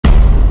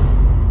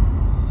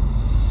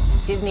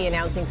Disney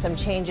announcing some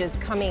changes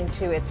coming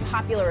to its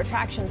popular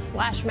attraction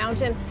Splash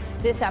Mountain.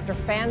 This after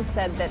fans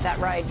said that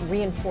ride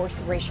reinforced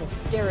racial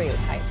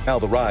stereotypes. Now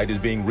the ride is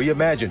being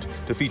reimagined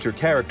to feature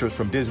characters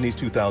from Disney's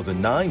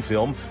 2009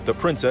 film, The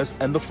Princess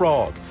and the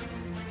Frog.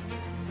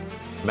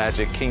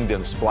 Magic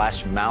Kingdom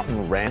Splash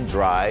Mountain ran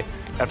dry.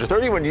 After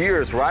 31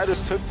 years,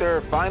 riders took their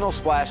final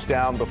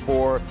splashdown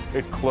before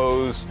it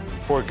closed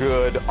for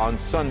good on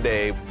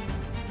Sunday.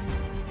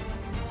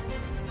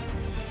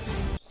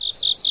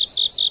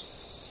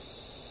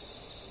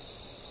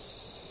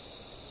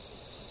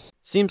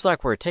 Seems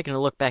like we're taking a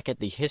look back at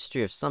the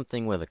history of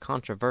something with a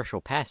controversial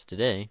past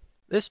today.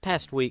 This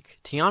past week,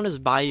 Tiana's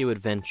Bayou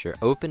adventure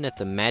opened at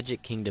the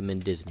Magic Kingdom in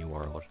Disney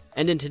World.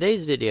 And in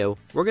today's video,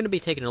 we're going to be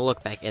taking a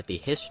look back at the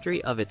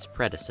history of its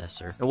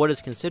predecessor, and what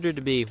is considered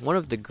to be one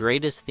of the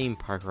greatest theme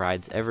park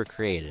rides ever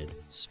created,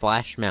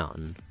 Splash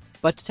Mountain.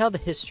 But to tell the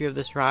history of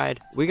this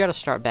ride, we gotta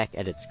start back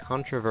at its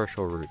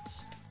controversial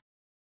roots.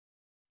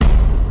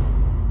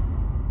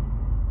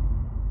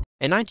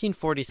 In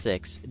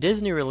 1946,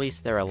 Disney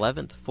released their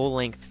 11th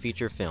full-length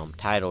feature film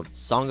titled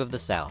Song of the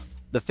South.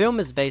 The film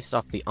is based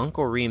off the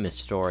Uncle Remus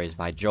stories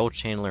by Joel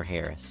Chandler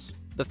Harris.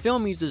 The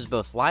film uses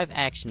both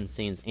live-action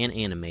scenes and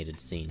animated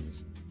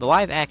scenes. The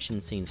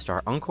live-action scenes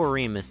star Uncle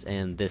Remus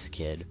and this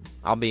kid.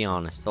 I'll be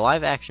honest, the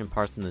live-action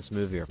parts in this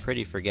movie are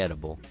pretty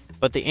forgettable,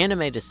 but the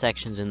animated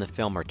sections in the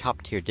film are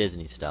top-tier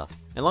Disney stuff,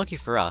 and lucky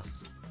for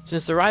us,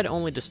 since the ride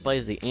only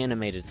displays the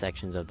animated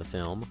sections of the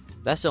film,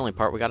 that's the only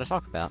part we gotta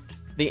talk about.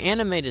 The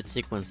animated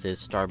sequences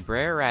star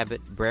Brer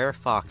Rabbit, Brer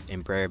Fox,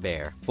 and Brer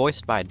Bear,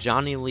 voiced by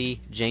Johnny Lee,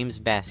 James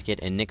Baskett,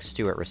 and Nick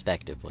Stewart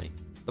respectively.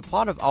 The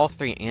plot of all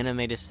three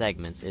animated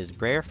segments is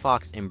Brer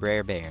Fox and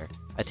Brer Bear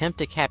attempt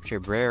to capture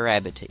Brer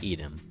Rabbit to eat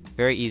him.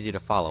 Very easy to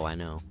follow, I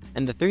know.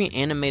 And the three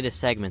animated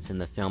segments in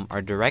the film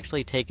are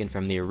directly taken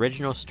from the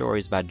original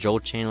stories by Joel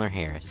Chandler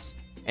Harris.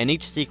 And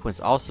each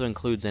sequence also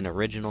includes an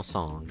original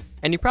song.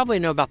 And you probably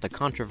know about the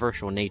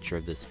controversial nature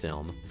of this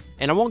film.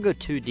 And I won't go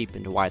too deep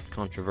into why it's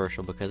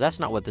controversial because that's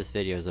not what this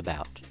video is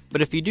about.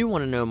 But if you do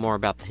want to know more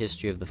about the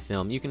history of the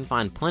film, you can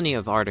find plenty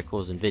of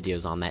articles and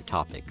videos on that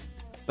topic.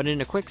 But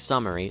in a quick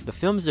summary, the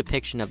film's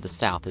depiction of the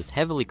South is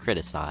heavily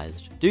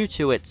criticized due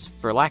to its,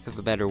 for lack of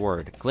a better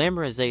word,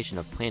 glamorization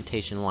of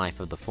plantation life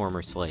of the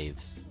former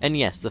slaves. And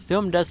yes, the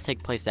film does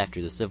take place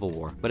after the Civil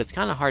War, but it's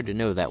kinda hard to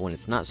know that when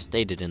it's not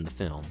stated in the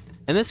film.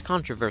 And this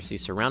controversy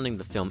surrounding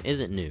the film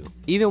isn't new.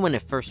 Even when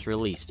it first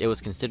released, it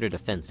was considered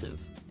offensive.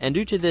 And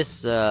due to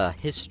this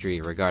history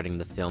regarding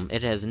the film,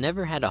 it has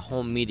never had a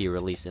home media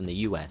release in the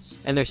US,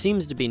 and there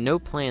seems to be no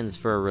plans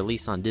for a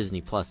release on Disney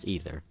Plus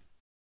either.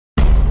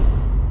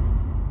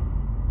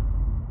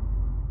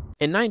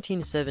 In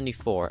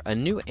 1974, a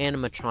new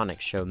animatronics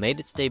show made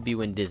its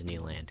debut in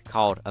Disneyland,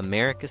 called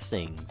America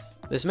Sings.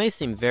 This may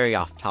seem very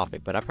off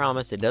topic, but I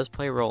promise it does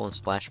play a role in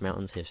Splash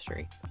Mountain's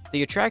history.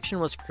 The attraction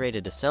was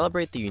created to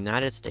celebrate the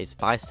United States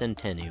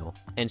bicentennial,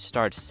 and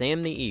starred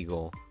Sam the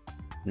Eagle.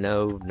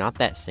 No, not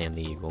that Sam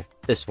the Eagle.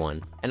 This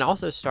one. And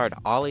also starred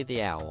Ollie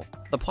the Owl.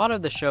 The plot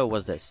of the show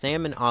was that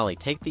Sam and Ollie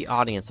take the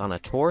audience on a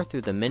tour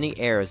through the many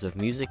eras of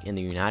music in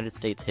the United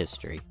States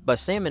history. But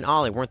Sam and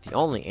Ollie weren't the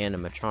only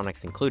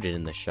animatronics included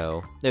in the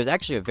show. There's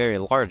actually a very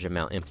large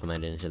amount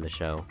implemented into the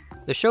show.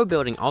 The show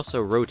building also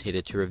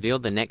rotated to reveal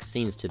the next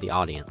scenes to the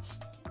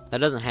audience. That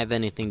doesn't have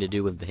anything to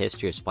do with the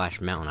history of Splash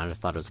Mountain, I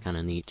just thought it was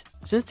kinda neat.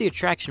 Since the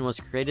attraction was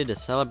created to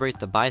celebrate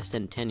the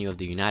bicentennial of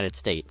the United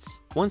States,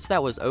 once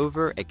that was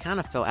over, it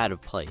kinda fell out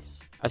of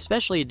place.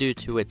 Especially due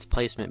to its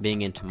placement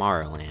being in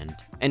Tomorrowland.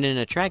 And an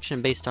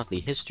attraction based off the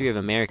history of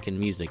American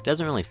music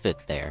doesn't really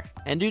fit there.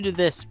 And due to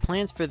this,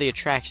 plans for the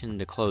attraction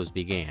to close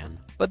began.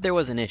 But there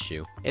was an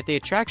issue. If the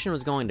attraction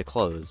was going to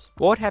close,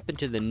 what would happen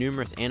to the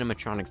numerous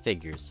animatronic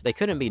figures? They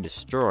couldn't be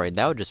destroyed,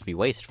 that would just be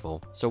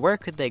wasteful. So where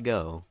could they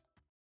go?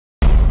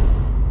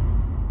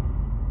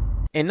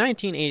 In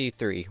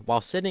 1983,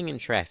 while sitting in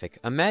traffic,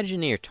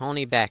 Imagineer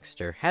Tony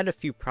Baxter had a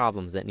few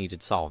problems that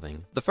needed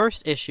solving. The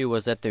first issue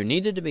was that there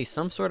needed to be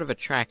some sort of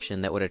attraction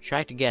that would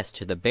attract guests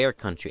to the Bear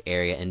Country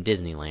area in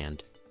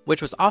Disneyland,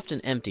 which was often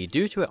empty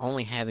due to it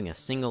only having a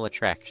single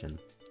attraction,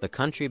 the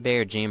Country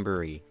Bear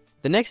Jamboree.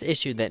 The next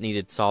issue that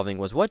needed solving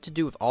was what to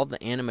do with all the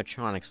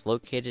animatronics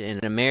located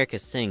in America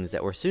Sings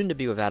that were soon to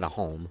be without a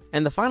home.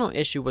 And the final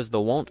issue was the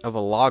want of a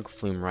log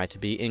flume ride to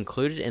be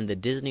included in the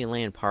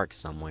Disneyland park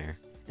somewhere.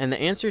 And the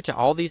answer to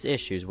all these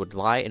issues would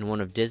lie in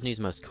one of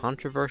Disney's most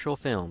controversial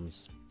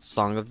films,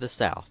 Song of the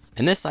South.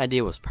 And this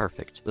idea was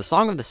perfect. The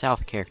Song of the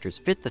South characters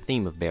fit the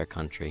theme of Bear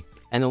Country.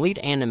 And the lead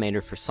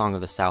animator for Song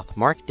of the South,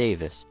 Mark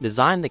Davis,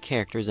 designed the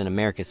characters in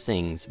America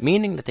Sings,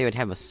 meaning that they would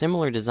have a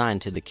similar design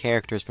to the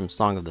characters from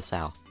Song of the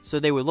South. So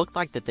they would look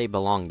like that they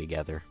belong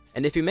together.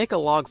 And if you make a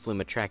log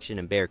flume attraction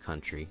in Bear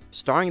Country,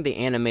 starring the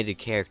animated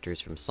characters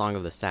from Song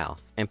of the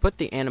South, and put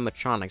the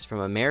animatronics from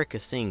America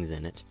Sings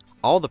in it,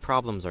 all the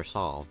problems are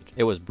solved.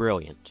 It was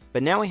brilliant.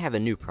 But now we have a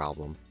new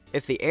problem.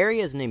 If the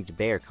area is named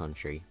Bear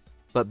Country,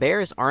 but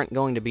bears aren't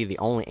going to be the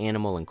only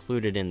animal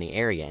included in the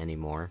area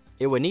anymore,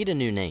 it would need a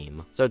new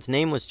name. So its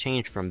name was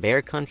changed from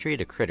Bear Country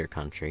to Critter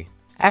Country.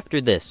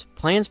 After this,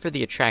 plans for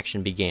the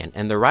attraction began,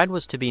 and the ride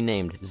was to be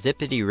named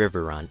Zippity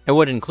River Run, and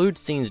would include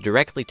scenes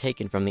directly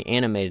taken from the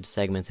animated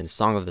segments in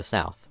Song of the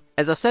South.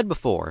 As I said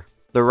before,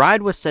 the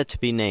ride was set to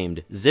be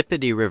named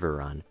Zippity River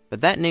Run,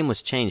 but that name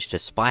was changed to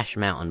Splash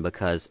Mountain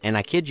because, and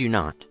I kid you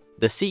not,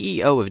 the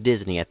CEO of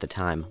Disney at the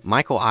time,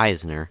 Michael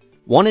Eisner,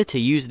 wanted to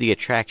use the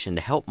attraction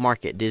to help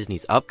market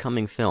Disney's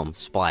upcoming film,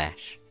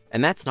 Splash.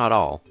 And that's not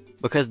all,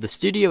 because the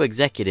studio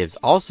executives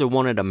also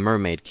wanted a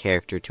mermaid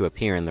character to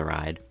appear in the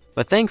ride.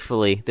 But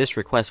thankfully, this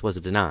request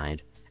was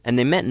denied, and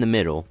they met in the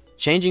middle,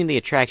 changing the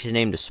attraction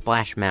name to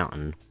Splash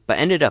Mountain, but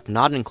ended up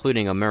not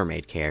including a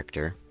mermaid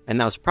character, and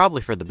that was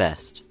probably for the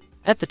best.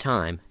 At the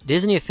time,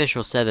 Disney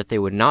officials said that they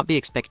would not be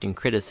expecting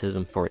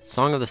criticism for its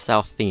Song of the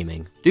South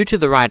theming, due to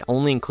the ride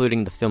only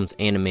including the film's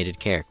animated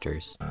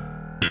characters.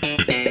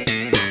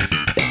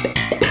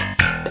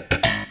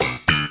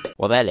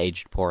 Well, that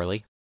aged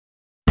poorly.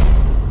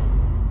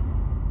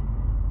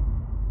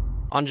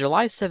 On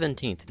July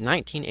 17,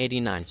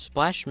 1989,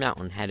 Splash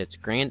Mountain had its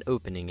grand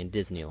opening in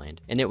Disneyland,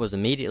 and it was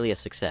immediately a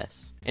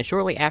success. And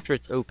shortly after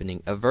its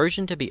opening, a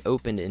version to be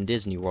opened in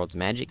Disney World's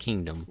Magic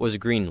Kingdom was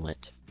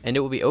greenlit, and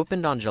it will be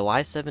opened on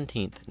July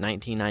 17,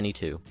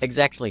 1992,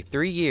 exactly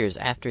 3 years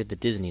after the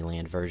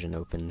Disneyland version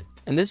opened.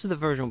 And this is the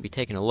version we'll be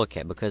taking a look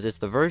at because it's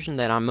the version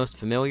that I'm most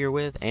familiar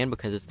with, and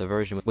because it's the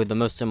version with the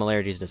most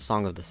similarities to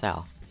Song of the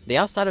South. The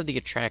outside of the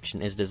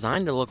attraction is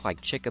designed to look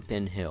like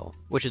Chickapin Hill,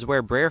 which is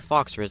where Brer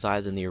Fox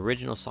resides in the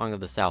original Song of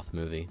the South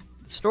movie.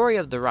 The story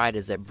of the ride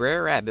is that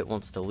Brer Rabbit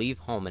wants to leave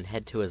home and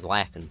head to his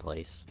laughing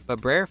place,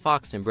 but Brer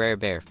Fox and Brer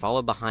Bear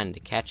follow behind to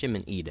catch him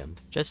and eat him,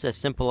 just as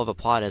simple of a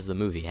plot as the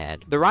movie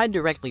had. The ride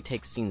directly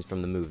takes scenes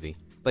from the movie,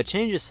 but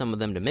changes some of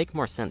them to make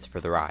more sense for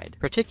the ride,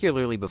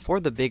 particularly before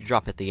the big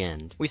drop at the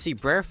end. We see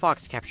Brer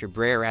Fox capture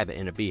Brer Rabbit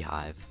in a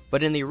beehive,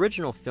 but in the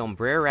original film,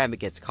 Brer Rabbit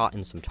gets caught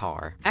in some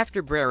tar.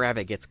 After Brer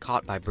Rabbit gets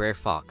caught by Brer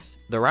Fox,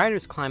 the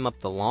riders climb up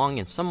the long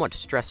and somewhat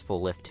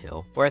stressful lift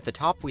hill, where at the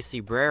top we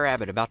see Brer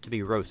Rabbit about to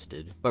be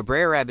roasted, but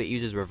Brer Rabbit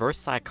uses reverse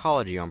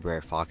psychology on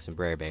Brer Fox and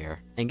Brer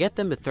Bear, and get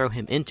them to throw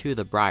him into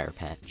the briar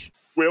patch.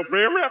 Well,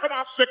 Brer Rabbit,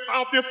 I'll check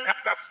out this at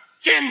the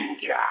skin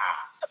gas.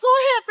 Go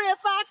ahead, Brer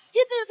Fox.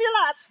 Get me if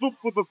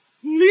you like.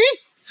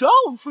 So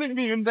fling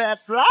me in that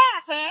dry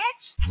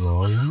patch.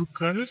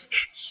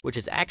 Which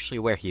is actually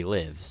where he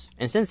lives.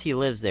 And since he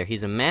lives there,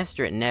 he's a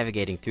master at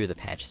navigating through the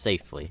patch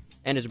safely.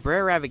 And as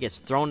Brer Rabbit gets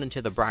thrown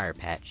into the briar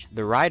patch,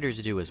 the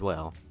riders do as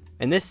well.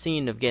 And this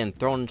scene of getting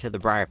thrown into the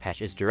briar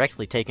patch is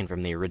directly taken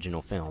from the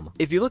original film.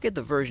 If you look at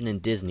the version in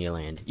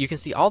Disneyland, you can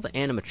see all the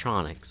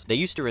animatronics that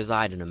used to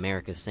reside in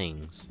America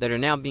Sings that are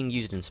now being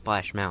used in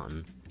Splash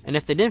Mountain. And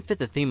if they didn't fit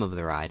the theme of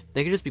the ride,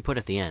 they could just be put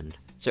at the end.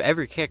 So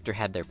every character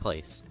had their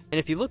place. And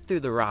if you look through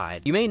the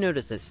ride, you may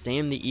notice that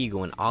Sam the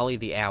Eagle and Ollie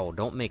the Owl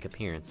don't make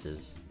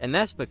appearances. And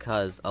that's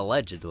because,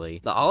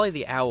 allegedly, the Ollie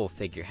the Owl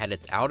figure had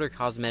its outer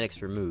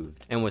cosmetics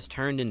removed and was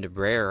turned into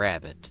Brer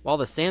Rabbit, while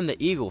the Sam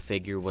the Eagle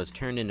figure was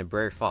turned into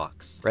Brer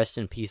Fox. Rest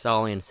in peace,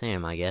 Ollie and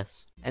Sam, I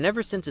guess. And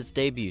ever since its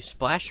debut,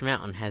 Splash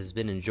Mountain has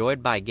been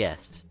enjoyed by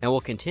guests, and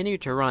will continue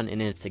to run in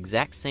its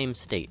exact same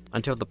state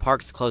until the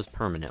parks close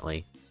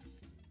permanently.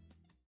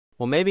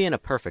 Well, maybe in a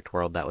perfect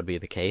world that would be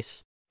the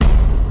case.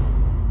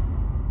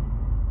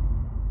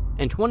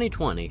 In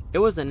 2020, it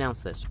was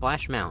announced that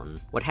Splash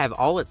Mountain would have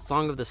all its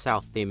Song of the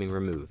South theming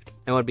removed,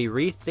 and would be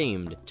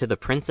re-themed to The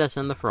Princess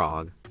and the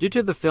Frog, due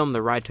to the film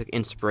the ride took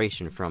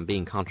inspiration from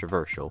being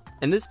controversial.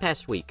 And this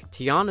past week,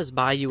 Tiana's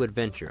Bayou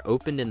adventure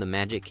opened in the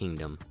Magic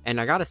Kingdom, and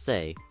I gotta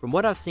say, from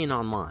what I've seen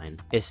online,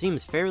 it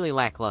seems fairly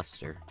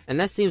lackluster, and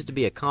that seems to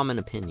be a common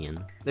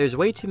opinion. There's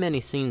way too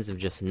many scenes of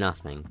just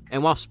nothing,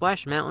 and while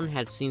Splash Mountain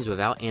had scenes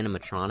without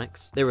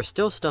animatronics, there was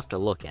still stuff to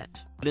look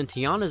at. But in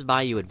Tiana's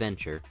Bayou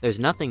Adventure, there's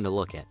nothing to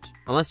look at,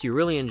 unless you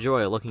really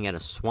enjoy looking at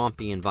a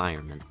swampy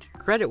environment.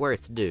 Credit where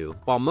it's due,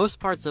 while most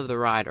parts of the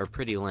ride are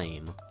pretty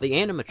lame, the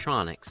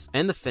animatronics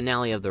and the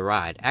finale of the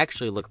ride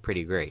actually look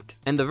pretty great.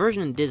 And the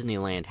version in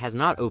Disneyland has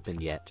not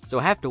opened yet, so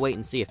I have to wait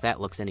and see if that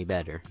looks any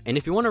better. And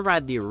if you want to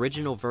ride the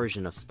original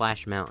version of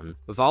Splash Mountain,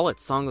 with all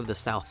its Song of the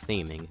South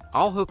theming,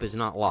 all hope is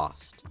not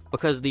lost,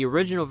 because the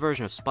original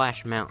version of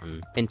Splash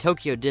Mountain in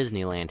Tokyo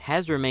Disneyland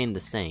has remained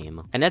the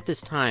same, and at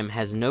this time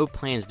has no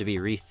plans to be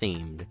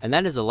re-themed, and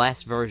that is the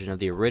last version of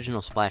the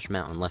original Splash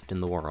Mountain left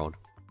in the world.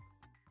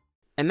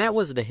 And that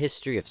was the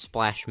history of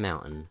Splash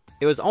Mountain.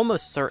 It was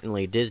almost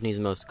certainly Disney's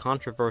most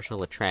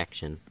controversial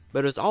attraction, but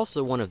it was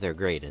also one of their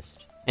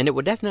greatest, and it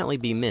would definitely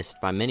be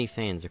missed by many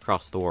fans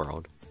across the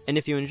world. And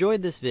if you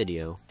enjoyed this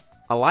video,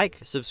 a like,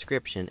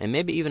 subscription, and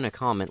maybe even a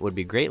comment would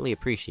be greatly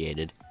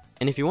appreciated.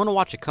 And if you want to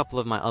watch a couple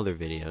of my other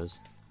videos,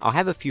 I'll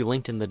have a few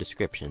linked in the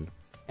description.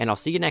 And I'll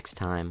see you next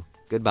time.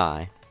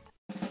 Goodbye.